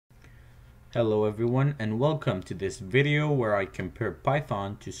Hello everyone and welcome to this video where I compare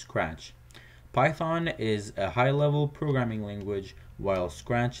Python to Scratch. Python is a high-level programming language while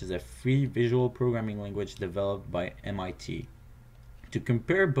Scratch is a free visual programming language developed by MIT. To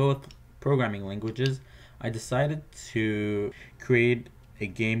compare both programming languages, I decided to create a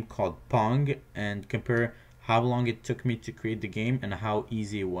game called Pong and compare how long it took me to create the game and how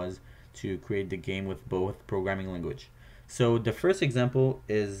easy it was to create the game with both programming language. So the first example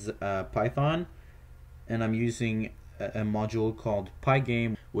is Python, and I'm using a module called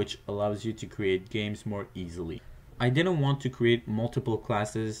Pygame, which allows you to create games more easily. I didn't want to create multiple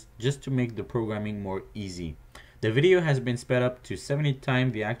classes just to make the programming more easy. The video has been sped up to 70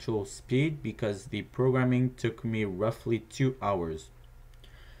 times the actual speed because the programming took me roughly 2 hours.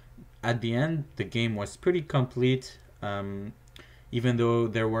 At the end, the game was pretty complete, even though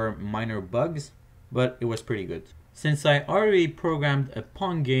there were minor bugs, but it was pretty good. Since I already programmed a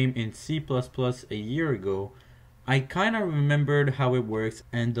Pong game in C++ a year ago, I kinda remembered how it works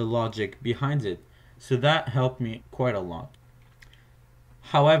and the logic behind it, so that helped me quite a lot.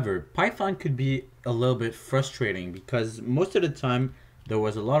 However, Python could be a little bit frustrating because most of the time there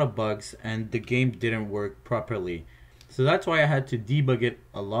was a lot of bugs and the game didn't work properly. So that's why I had to debug it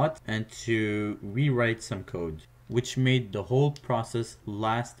a lot and to rewrite some code, which made the whole process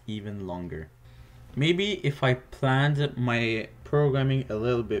last even longer. Maybe if I planned my programming a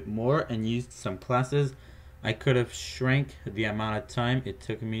little bit more and used some classes, I could have shrank the amount of time it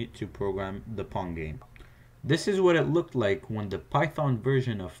took me to program the Pong game. This is what it looked like when the Python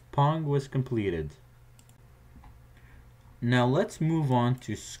version of Pong was completed. Now let's move on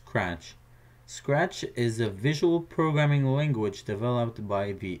to Scratch. Scratch is a visual programming language developed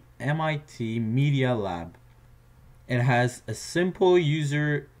by the MIT Media Lab. It has a simple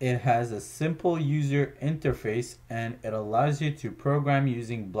user interface and it allows you to program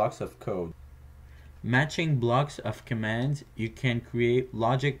using blocks of code. Matching blocks of commands, you can create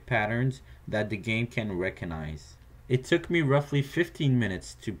logic patterns that the game can recognize. It took me roughly 15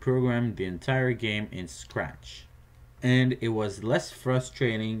 minutes to program the entire game in Scratch, and it was less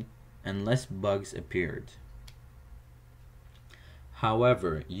frustrating and less bugs appeared.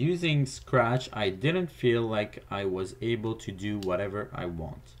 However, using Scratch, I didn't feel like I was able to do whatever I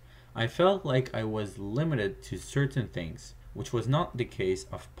want. I felt like I was limited to certain things, which was not the case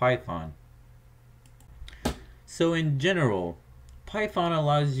of Python. So in general, Python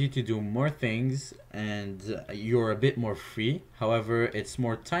allows you to do more things and you're a bit more free. However, it's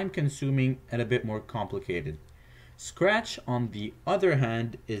more time consuming and a bit more complicated. Scratch, on the other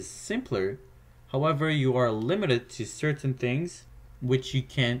hand, is simpler. However, you are limited to certain things which you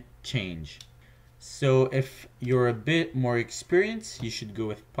can't change. So if you're a bit more experienced, you should go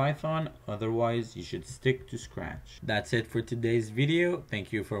with Python. Otherwise, you should stick to Scratch. That's it for today's video.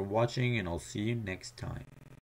 Thank you for watching and I'll see you next time.